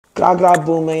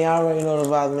Boom, man. Y'all already know the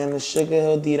vibes, man. The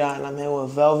Sugarhill Ddot, and I'm here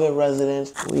with Velvet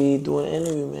Residence. We doing an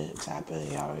interview, man. Tap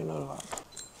in. Y'all already know the vibes.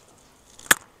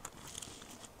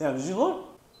 Yeah, did you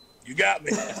look? You got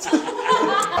me. No. But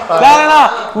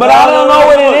I don't know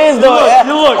what it is, though.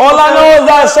 All I know is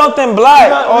that it's something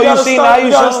black. You see now you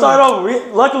gotta start over.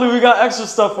 Luckily, we got extra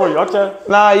stuff for you. Okay.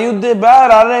 Nah, you did bad.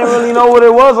 I didn't really know what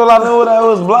it was. All I knew was that it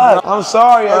was black. I'm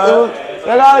sorry.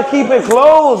 I gotta keep it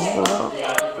closed.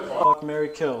 Fuck, marry,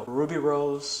 kill. Ruby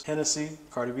Rose, Hennessy,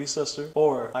 Cardi B's sister,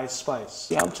 or Ice Spice.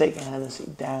 Yeah, I'm taking Hennessy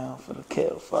down for the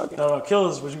kill. Fuck it. No, kill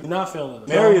is when you're not feeling it.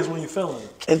 Marry is when you're feeling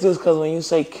it. It's just because when you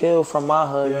say kill from my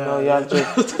hood, you know, y'all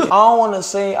just... I don't want to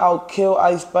say I'll kill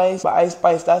Ice Spice, but Ice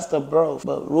Spice, that's the bro.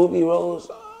 But Ruby Rose,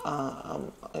 you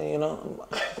know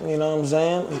what I'm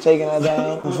saying? I'm taking that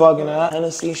down. I'm fucking that.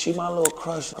 Hennessy, she my little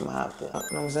crush. I'm gonna have to, you know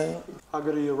what I'm saying? How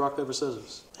good are you at rock, paper,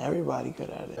 scissors? Everybody good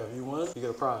at it. If you win, you get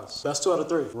a prize. Best 2 out of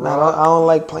 3. Nah, I don't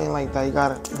like playing like that. You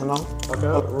got it, you know? Okay.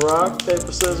 Rock,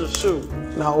 paper, scissors, shoot.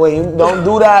 No, wait, don't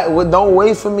do that. Don't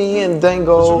wait for me and then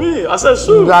go. What you mean? I said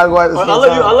shoot. You gotta go at the same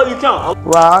time. I'll let you count.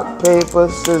 Rock, paper,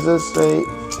 scissors, say.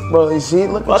 Bro, you see?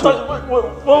 Look at you.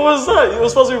 What was that? You were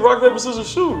supposed to be rock, paper, scissors,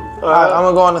 shoot. I'm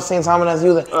gonna go on the same time as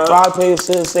you. Rock, paper,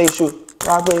 scissors, say, shoot.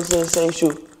 Rock, paper, scissors, say,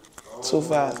 shoot. Too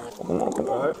fast. Come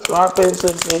on. Rock, paper,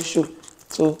 scissors, say, shoot.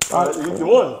 You won. You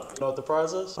know what the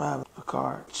prize is? I have a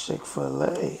card.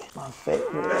 Chick-fil-A. My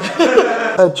favorite.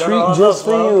 A treat just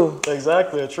for you.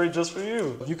 Exactly, a treat just for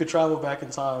you. If you could travel back in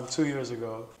time 2 years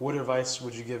ago, what advice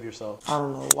would you give yourself? I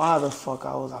don't know why the fuck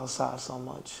I was outside so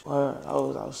much. I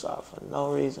was outside for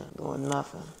no reason, doing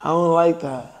nothing. I don't like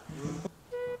that.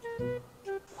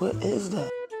 What is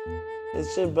that?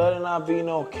 This shit better not be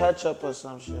no ketchup or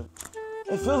some shit.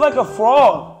 It feels like a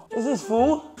frog. Is this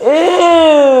food? Ew!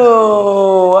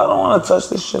 I don't want to touch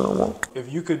this shit no more. If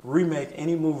you could remake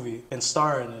any movie and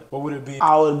star in it, what would it be?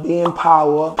 I would be in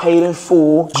Power, Paid in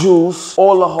Full, Juice,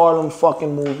 all the Harlem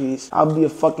fucking movies. I'd be a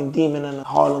fucking demon in the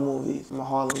Harlem movies. I'm a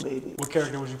Harlem baby. What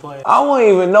character would you play? I won't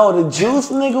even know. The Juice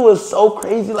nigga was so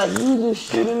crazy. Like, you just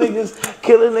shooting niggas,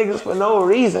 killing niggas for no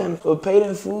reason. But Paid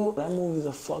in Full, that movie's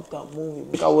a fucked up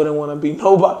movie. I wouldn't want to be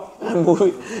nobody in that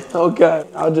movie. Okay,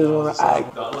 I just want to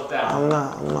act. I'm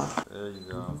not. There you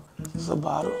go. It's a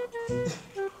bottle.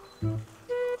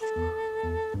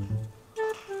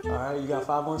 All right, you got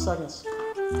 5 more seconds.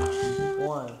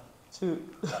 1, 2.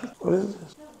 What is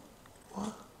this?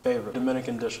 What? Favorite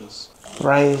Dominican dishes?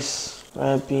 Rice,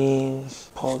 red beans,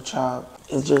 pork chop.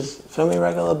 It's just, feel me,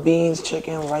 regular beans,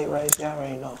 chicken, white rice. Y'all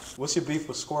already know. What's your beef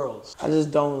with squirrels? I just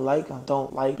don't like them.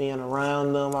 Don't like being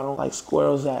around them. I don't like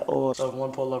squirrels at all. So if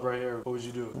one pulled up right here, what would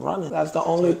you do? Running. That's the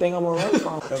only thing I'm gonna run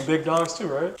from. And big dogs too,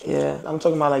 right? Yeah, I'm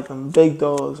talking about like them big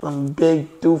dogs, them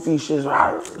big doofy shits,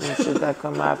 and shit that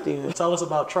come after you. Tell us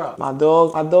about Trap. My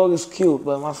dog is cute,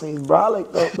 but my son, he's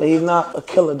brolic though, but he's not a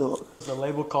killer dog. The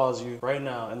label calls you right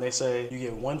now and they say you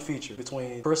get one feature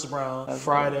between Chris Brown,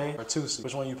 Friday, or Tusi.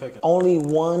 Which one are you picking? Only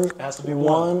one. It has to be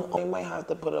one. They might have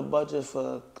to put a budget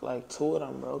for like 2 of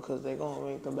them, bro, because they're gonna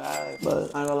make the bag.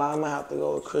 But I ain't gonna lie, I might have to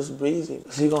go with Chris Breezy.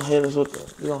 Cause he gonna hit us with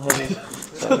he gonna hit me.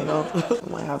 So, you know, I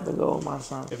might have to go with my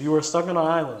son. If you were stuck on an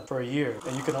island for a year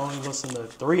and you could only listen to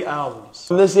 3 albums.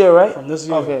 From this year, right? From this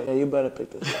year. Okay, yeah, you better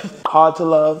pick this. Hard to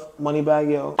Love,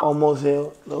 Moneybag Yo, Almost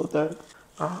Healed, Lil Durk.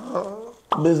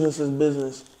 Business is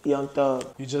Business, Young Thug.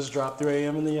 You just dropped 3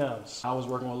 a.m. in the Yams. I was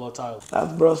working with Lil Tyler.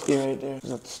 That's broski right there. We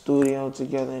was at the studio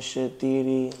together and shit,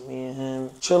 Didi, me and him.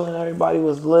 Chilling, everybody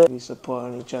was lit. We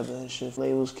supporting each other and shit.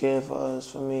 Labels cared for us,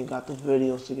 for me, got the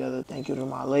videos together. Thank you to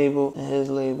my label and his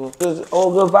label. It was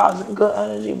all good vibes and good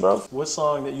energy, bro. What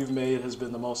song that you've made has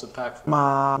been the most impactful?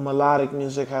 My melodic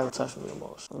music has touched me the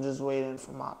most. I'm just waiting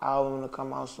for my album to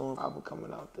come out soon. Album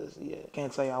coming out this year.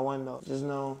 Can't tell y'all when though. Just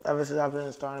know, ever since I've been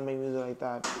starting to make music like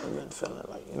that, I've been feeling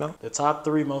like, you know? The top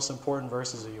 3 most important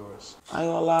verses of yours. I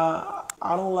ain't gonna lie,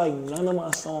 I don't like none of my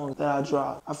songs that I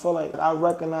drop. I feel like I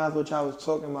recognize what y'all was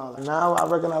talking about. Now I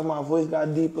recognize my voice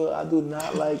got deeper. I do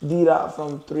not like Ddot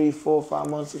from 3, 4, 5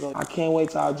 months ago. I can't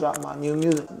wait till I drop my new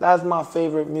music. That's my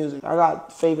favorite music. I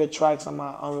got favorite tracks on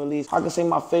my unreleased. I can say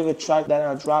my favorite track that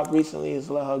I dropped recently is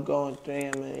Let Her Go in 3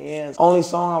 a.m. in the Yams. Only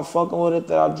song I'm fucking with it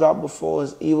that I dropped before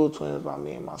is Evil Twins by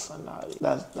me and my son Nadi.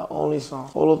 That's the only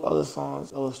song. All those other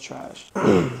songs, it was trash.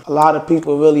 A lot of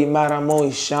people really mad I'm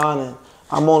always shining.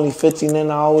 I'm only 15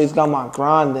 and I always got my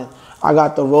grinding. I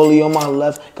got the rollie on my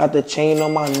left, got the chain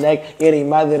on my neck. Yeah, they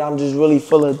mad that I'm just really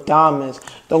full of diamonds.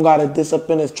 Don't gotta diss up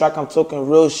in this track, I'm talking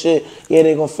real shit. Yeah,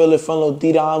 they gon' feel it from Lil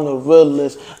Ddot, I'm the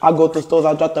realest. I go to stores,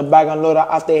 I drop the bag, I know that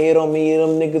after they hate on me, yeah,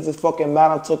 them niggas is fucking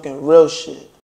mad, I'm talking real shit.